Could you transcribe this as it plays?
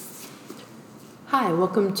Hi,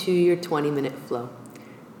 welcome to your 20-minute flow.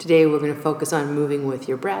 Today we're going to focus on moving with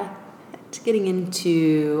your breath, getting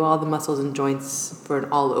into all the muscles and joints for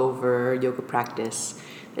an all-over yoga practice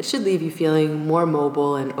that should leave you feeling more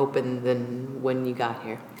mobile and open than when you got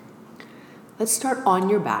here. Let's start on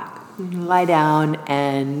your back. Lie down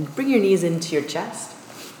and bring your knees into your chest.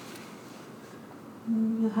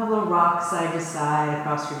 You'll have a little rock side to side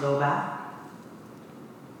across your low back.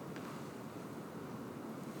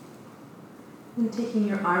 And taking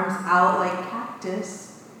your arms out like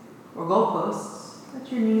cactus or goalposts, let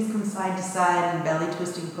your knees come side to side in belly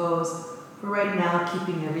twisting pose. For right now,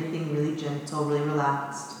 keeping everything really gentle, really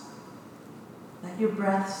relaxed. Let your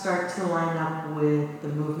breath start to line up with the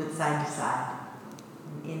movement side to side.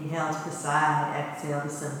 Inhale to the side, exhale to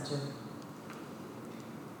center.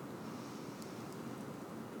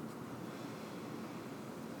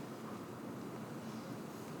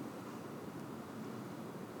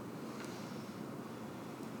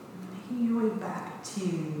 Making your way back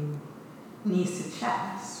to knees to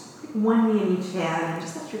chest. Pick one knee in each hand and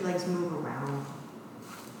just let your legs move around.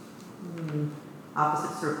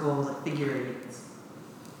 Opposite circles like figure eights.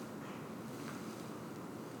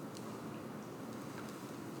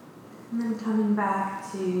 And then coming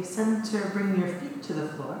back to center, bring your feet to the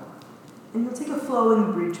floor. And you'll take a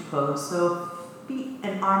flowing bridge pose. So feet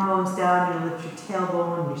and arm bones down, you lift your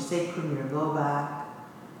tailbone, your sacrum, your low back.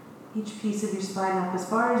 Each piece of your spine up as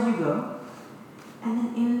far as you go. And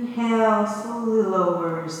then inhale, slowly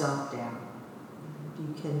lower yourself down.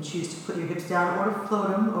 You can choose to put your hips down or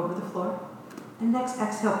float them over the floor. And next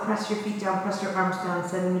exhale, press your feet down, press your arms down,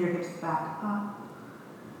 sending your hips back up.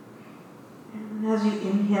 And as you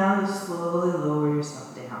inhale, you slowly lower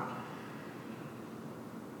yourself down.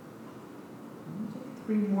 And take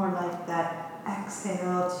 3 more like that.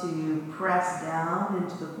 Exhale to press down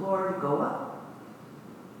into the floor to go up.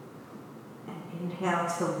 And inhale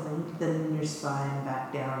to lengthen your spine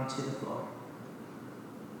back down to the floor.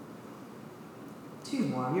 2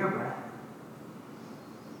 more, your breath.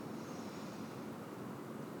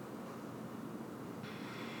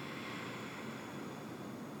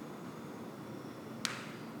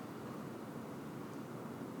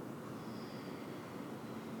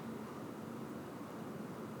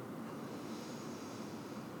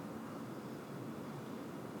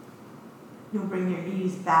 You'll bring your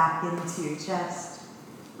knees back into your chest.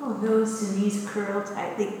 Nose to knees curl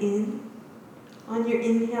tightly in. On your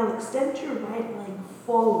inhale, extend your right leg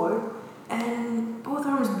forward and both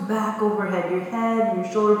arms back overhead. Your head and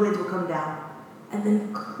your shoulder blades will come down. And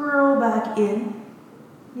then curl back in.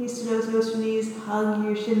 Knees to nose to knees, hug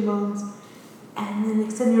your shin bones. And then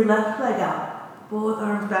extend your left leg out. Both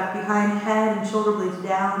arms back behind, head and shoulder blades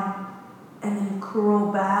down. And then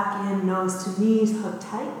curl back in, nose to knees, hug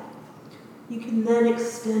tight. You can then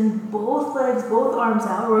extend both legs, both arms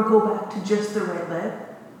out, or go back to just the right leg.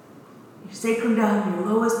 Your sacrum down, your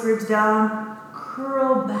lowest ribs down.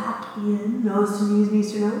 Curl back in, nose to knees,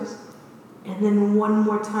 knees to nose. And then one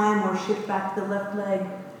more time, or shift back to the left leg.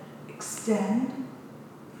 Extend.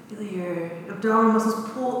 Feel your abdominal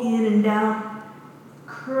muscles pull in and down.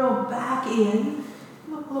 Curl back in.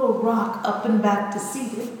 A little rock up and back to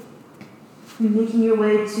seated. You're making your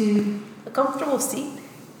way to a comfortable seat.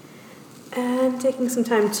 And taking some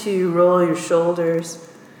time to roll your shoulders.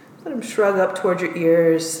 Let them shrug up towards your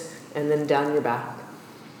ears and then down your back.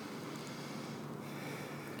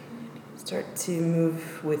 Start to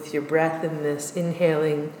move with your breath in this.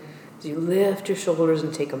 Inhaling as you lift your shoulders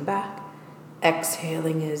and take them back.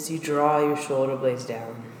 Exhaling as you draw your shoulder blades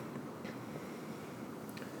down.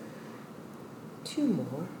 2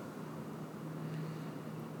 more.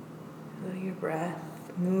 Allow your breath,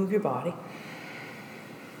 move your body.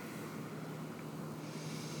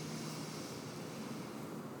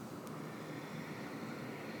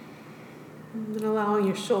 And then allowing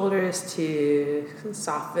your shoulders to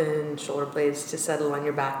soften, shoulder blades to settle on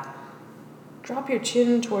your back. Drop your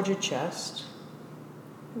chin towards your chest.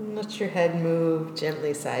 And let your head move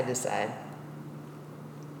gently side to side.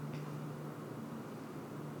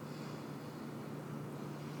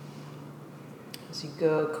 As you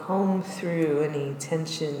go, comb through any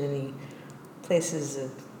tension, any places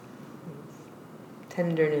of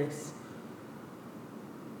tenderness.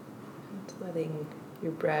 And letting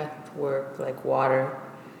your breath work like water,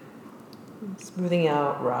 smoothing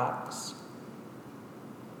out rocks.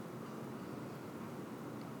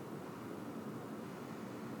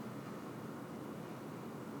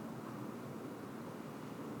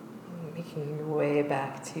 Making your way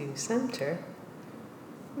back to center.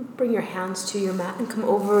 Bring your hands to your mat and come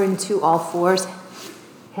over into all fours,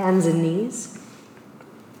 hands and knees.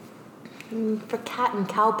 And for cat and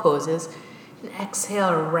cow poses, And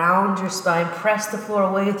exhale, round your spine, press the floor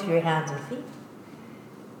away through your hands and feet.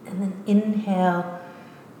 And then inhale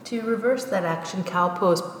to reverse that action, cow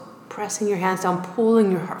pose, pressing your hands down,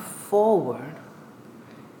 pulling your heart forward.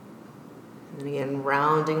 And then again,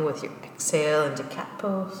 rounding with your exhale into cat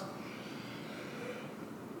pose.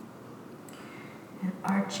 And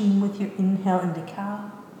arching with your inhale into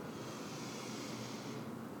cow.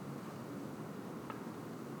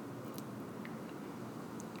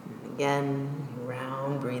 And again,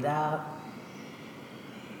 round, breathe out.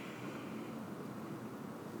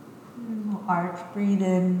 And we'll arch, breathe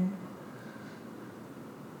in.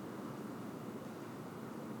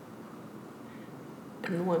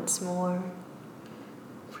 And once more,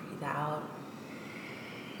 breathe out.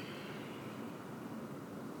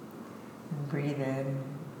 And breathe in.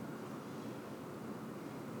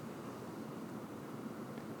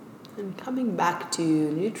 And coming back to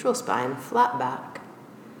neutral spine, flat back.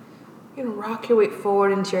 You're going to rock your weight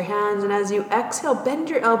forward into your hands, and as you exhale, bend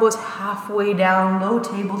your elbows halfway down, low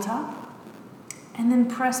tabletop. And then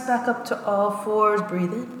press back up to all fours,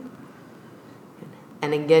 breathe in.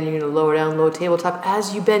 And again, you're going to lower down, low tabletop.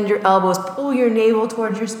 As you bend your elbows, pull your navel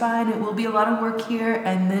towards your spine. It will be a lot of work here.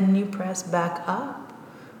 And then you press back up,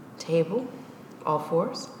 table, all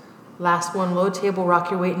fours. Last one, low table,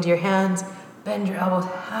 rock your weight into your hands. Bend your elbows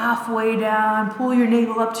halfway down, pull your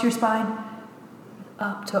navel up to your spine.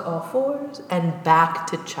 Up to all fours and back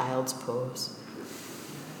to child's pose.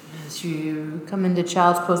 As you come into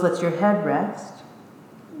child's pose, let your head rest.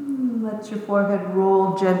 Let your forehead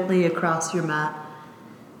roll gently across your mat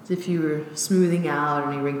as if you were smoothing out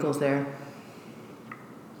any wrinkles there.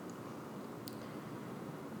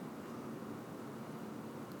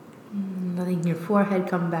 Letting your forehead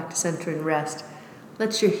come back to center and rest.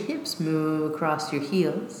 Let your hips move across your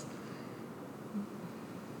heels.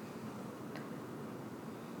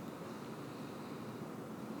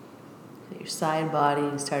 Your side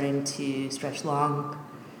body starting to stretch long.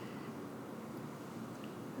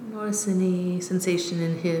 Notice any sensation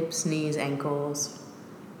in hips, knees, ankles.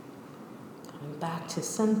 Coming back to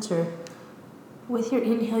center. With your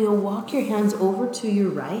inhale, you'll walk your hands over to your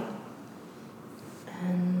right.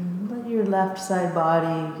 And let your left side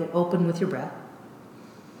body get open with your breath.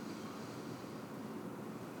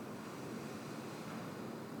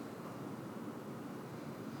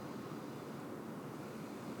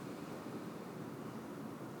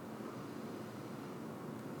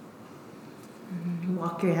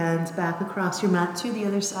 Walk your hands back across your mat to the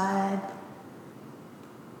other side.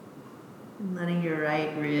 And letting your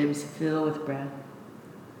right ribs fill with breath.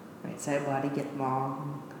 Right side body get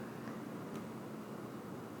long.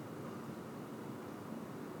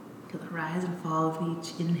 Feel the rise and fall of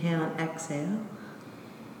each inhale and exhale.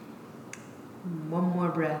 One more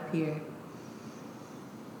breath here.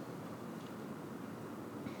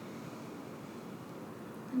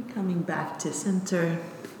 And coming back to center.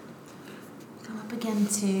 Come up again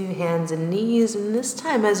to hands and knees, and this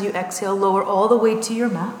time as you exhale, lower all the way to your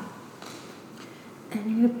mat. And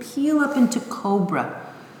you're going to peel up into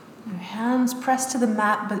cobra. Your hands press to the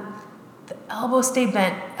mat, but the elbows stay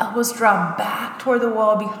bent. Elbows draw back toward the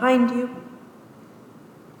wall behind you.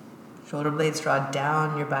 Shoulder blades draw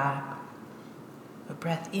down your back. A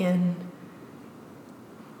breath in.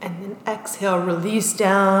 And then exhale, release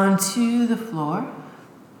down to the floor.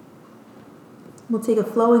 We'll take a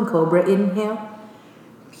flowing cobra. Inhale,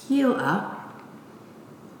 peel up.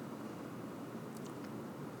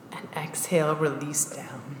 And exhale, release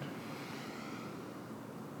down.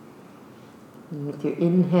 And with your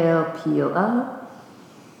inhale, peel up.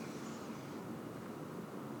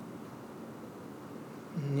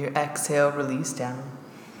 And your exhale, release down.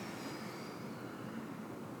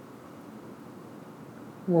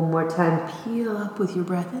 One more time, peel up with your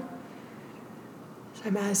breath in.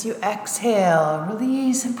 As you exhale,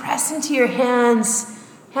 release and press into your hands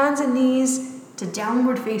and knees to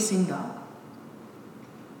downward facing dog.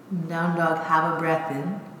 Down dog, have a breath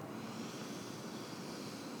in.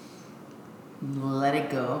 Let it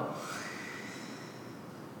go.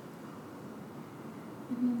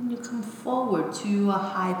 And you come forward to a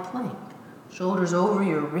high plank. Shoulders over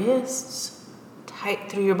your wrists, tight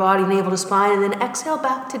through your body, navel to spine, and then exhale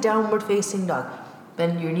back to downward facing dog.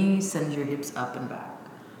 Bend your knees, send your hips up and back.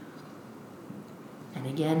 And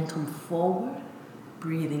again, come forward,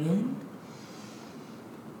 breathing in.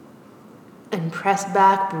 And press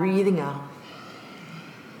back, breathing out.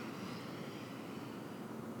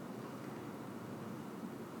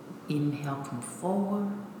 Inhale, come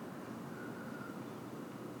forward.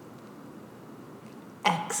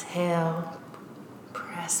 Exhale,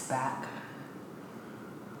 press back.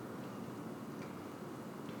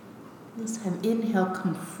 This time, inhale,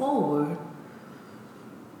 come forward.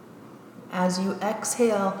 As you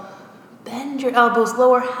exhale, bend your elbows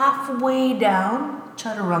lower halfway down,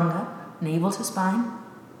 chaturanga, navel to spine.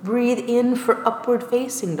 Breathe in for upward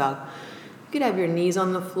facing dog. You could have your knees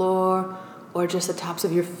on the floor or just the tops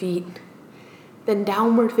of your feet. Then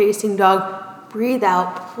downward facing dog, breathe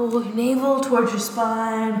out, pull your navel towards your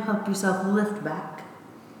spine, help yourself lift back.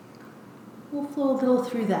 We'll flow a little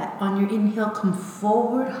through that. On your inhale, come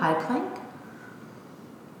forward, high plank.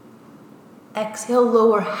 Exhale,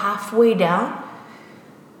 lower halfway down.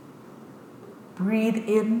 Breathe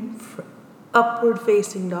in for upward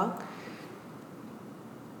facing dog.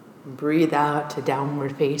 Breathe out to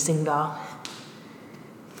downward facing dog.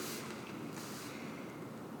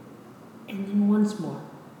 And then once more.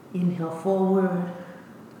 Inhale forward.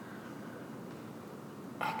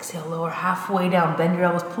 Exhale, lower halfway down. Bend your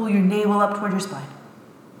elbows, pull your navel up toward your spine.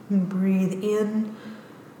 Breathe in,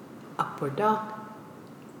 upward dog.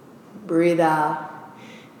 Breathe out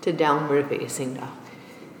to downward facing dog.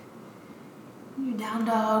 In your down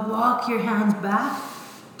dog, walk your hands back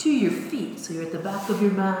to your feet. So you're at the back of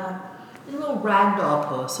your mat. In a little ragdoll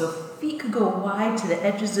pose. So feet could go wide to the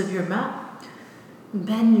edges of your mat.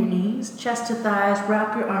 Bend your knees, chest to thighs,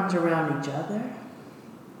 wrap your arms around each other.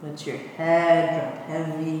 Let your head drop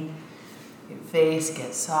heavy, your face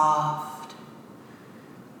get soft.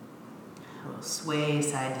 A little sway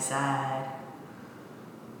side to side.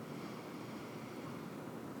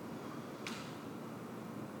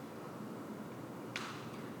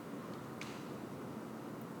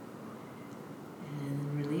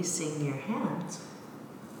 And releasing your hands,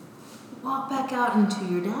 walk back out into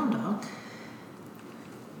your down dog.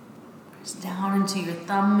 Press down into your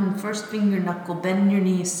thumb and first finger knuckle, bend your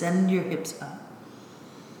knees, send your hips up.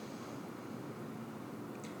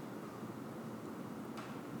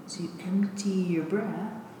 As you empty your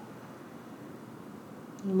breath,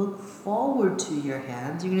 look forward to your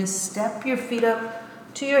hands. You're going to step your feet up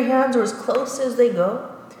to your hands or as close as they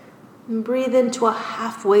go. And breathe into a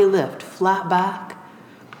halfway lift, flat back,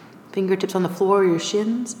 fingertips on the floor, your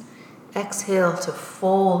shins. Exhale to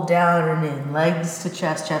fold down and in, legs to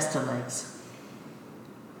chest, chest to legs.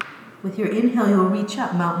 With your inhale, you'll reach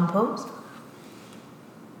up, mountain pose.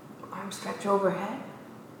 Arms stretch overhead.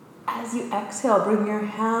 As you exhale, bring your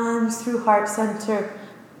hands through heart center.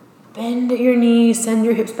 Bend at your knees, send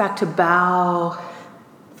your hips back to bow,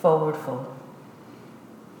 forward fold.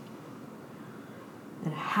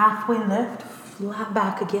 And halfway lift, flat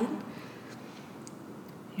back again.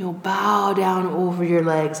 You'll bow down over your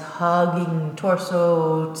legs, hugging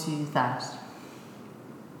torso to thighs.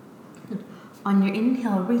 On your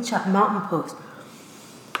inhale, reach up, mountain pose.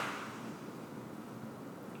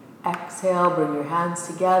 Exhale, bring your hands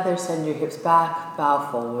together, send your hips back, bow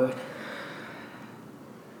forward.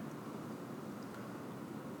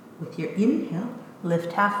 With your inhale,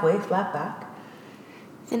 lift halfway, flat back.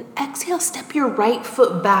 Then exhale, step your right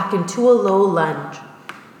foot back into a low lunge.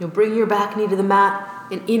 You'll bring your back knee to the mat.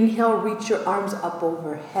 And inhale, reach your arms up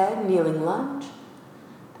overhead, kneeling lunge.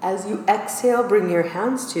 As you exhale, bring your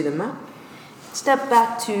hands to the mat. Step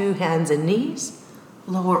back to hands and knees.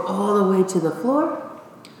 Lower all the way to the floor.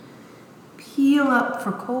 Peel up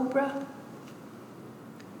for cobra.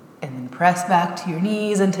 And then press back to your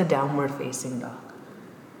knees into downward facing dog.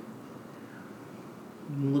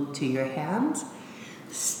 Look to your hands.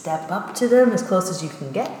 Step up to them as close as you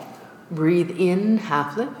can get. Breathe in,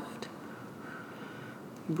 half lift.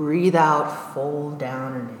 Breathe out, fold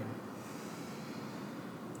down and in.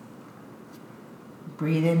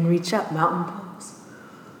 Breathe in, reach up, mountain pose.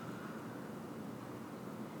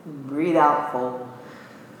 Breathe out, fold.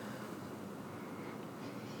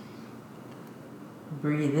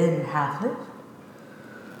 Breathe in, half lift.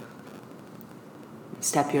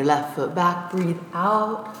 Step your left foot back, breathe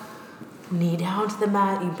out. Knee down to the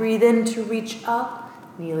mat. You breathe in to reach up,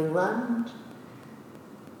 kneeling lunge.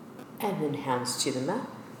 And then hands to the mat.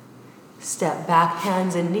 Step back,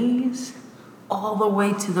 hands and knees, all the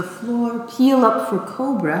way to the floor. Peel up for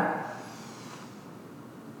cobra.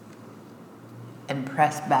 And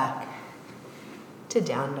press back to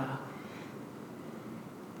down dog.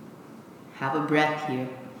 Have a breath here.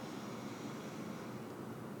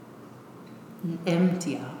 And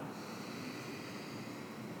empty out.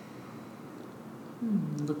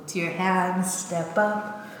 Look to your hands, step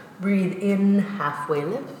up. Breathe in, halfway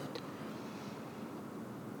lift.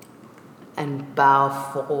 And bow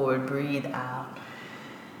forward, breathe out.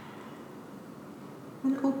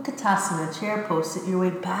 And Utkatasana, chair pose, sit your way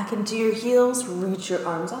back into your heels, reach your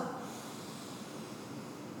arms up.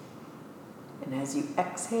 And as you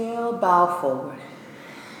exhale, bow forward.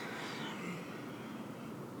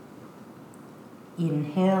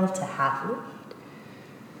 Inhale to half lift.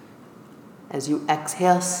 As you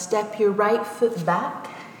exhale, step your right foot back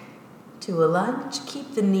to a lunge.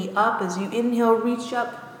 Keep the knee up as you inhale, reach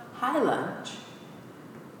up, high lunge.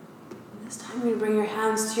 This time you're going to bring your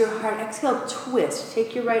hands to your heart. Exhale, twist.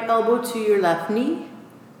 Take your right elbow to your left knee.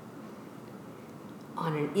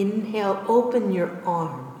 On an inhale, open your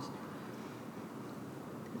arms.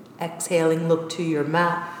 Exhaling, look to your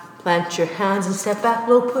mat. Plant your hands and step back,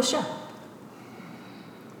 low push up.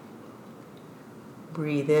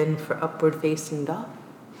 Breathe in for upward facing dog.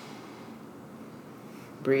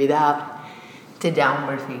 Breathe out to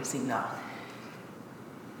downward facing dog.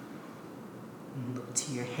 Look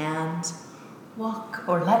to your hands. Walk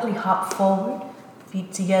or lightly hop forward.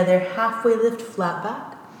 Feet together, halfway lift, flat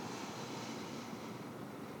back.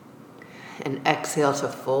 And exhale to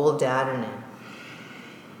fold down and in.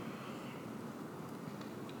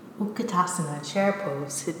 Utkatasana, chair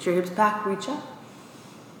pose. Sit your hips back, reach up.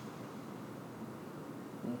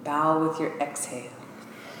 And bow with your exhale.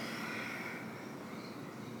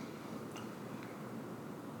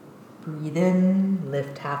 Breathe in,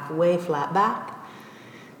 lift halfway, flat back.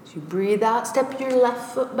 As you breathe out, step your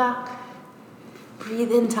left foot back.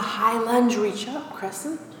 Breathe into high lunge, reach up,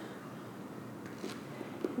 crescent.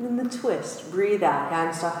 And then the twist. Breathe out,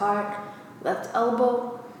 hands to heart, left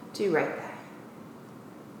elbow to right thigh.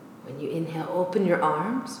 When you inhale, open your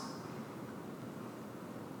arms.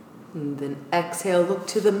 And then exhale, look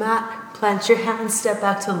to the mat, plant your hands, step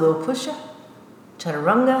back to low push-up,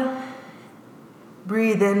 chaturanga.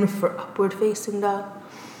 Breathe in for upward facing dog.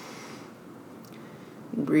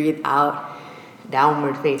 Breathe out,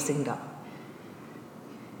 downward facing dog.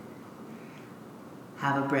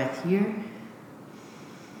 Have a breath here.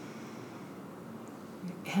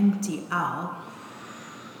 Empty out.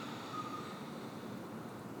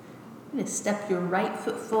 You're going to step your right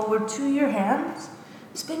foot forward to your hands.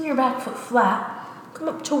 Spin your back foot flat. Come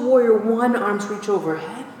up to warrior one, arms reach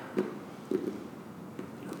overhead.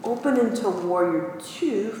 Open into warrior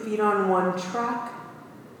two, feet on one track,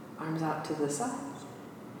 arms out to the sides.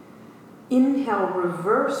 Inhale,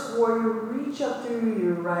 reverse warrior, reach up through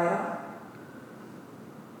your right arm.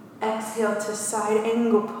 Exhale to side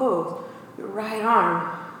angle pose, your right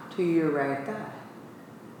arm to your right thigh.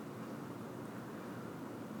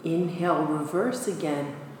 Inhale, reverse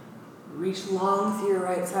again. Reach long through your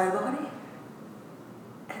right side body.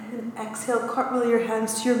 And then exhale, cartwheel your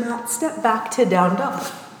hands to your mat. Step back to down dog.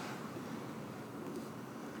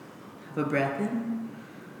 Have a breath in.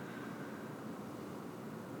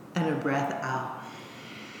 And a breath out.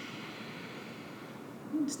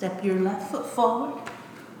 Step your left foot forward.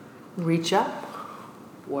 Reach up.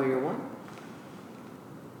 Warrior one.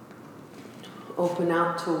 Open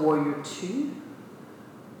out to warrior two.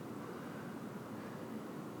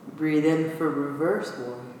 Breathe in for reverse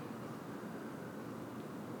warrior.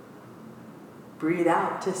 Breathe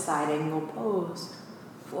out to side angle pose.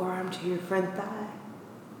 Forearm to your front thigh.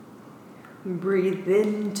 Breathe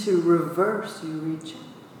in to reverse, you reach up.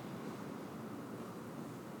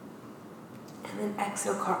 And then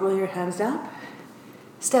exhale, cartwheel your hands down.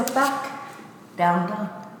 Step back, down dog.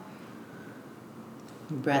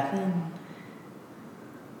 Breath in.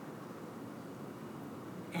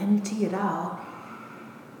 Empty it out.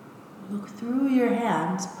 Look through your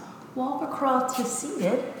hands, walk across to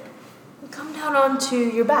seated, and come down onto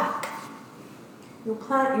your back. You'll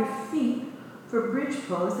plant your feet for bridge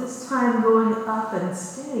pose, this time going up and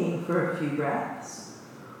staying for a few breaths.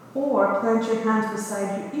 Or plant your hands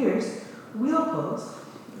beside your ears, wheel pose,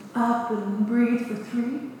 up and breathe for 3,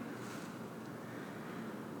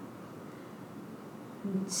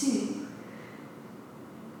 and 2,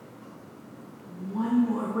 1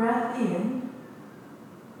 more breath in.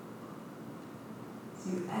 As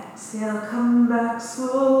you exhale, come back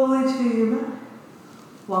slowly to your mat.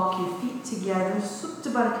 Walk your feet together,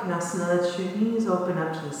 Supta Baddha Konasana. Let your knees open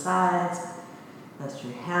up to the sides. Let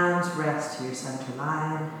your hands rest to your center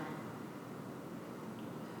line.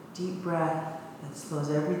 Deep breath that slows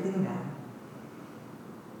everything down.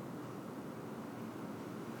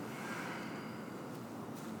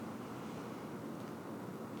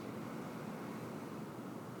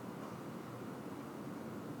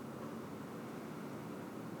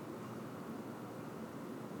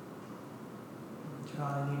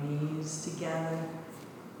 Drawing your knees together,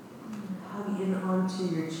 hug in onto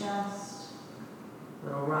your chest,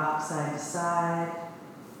 little rock side to side,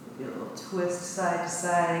 maybe a little twist side to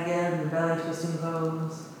side again, the belly twisting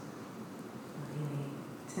pose. Any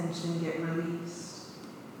tension get released,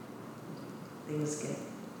 things get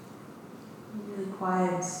really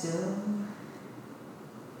quiet and still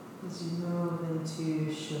as you move into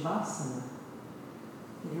Shavasana.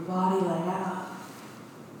 Let your body let out.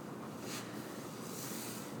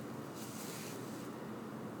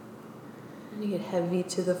 And you get heavy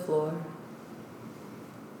to the floor.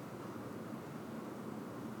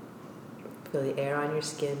 Feel the air on your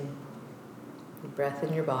skin, the breath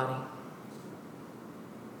in your body.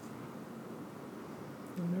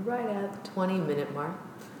 And we're right at the 20-minute mark.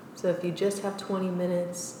 So if you just have 20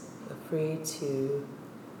 minutes, feel free to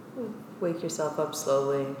wake yourself up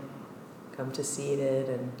slowly, come to seated,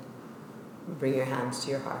 and bring your hands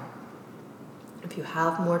to your heart. If you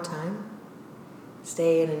have more time,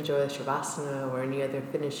 stay and enjoy Shavasana or any other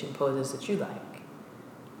finishing poses that you like.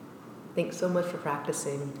 Thanks so much for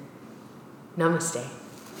practicing. Namaste.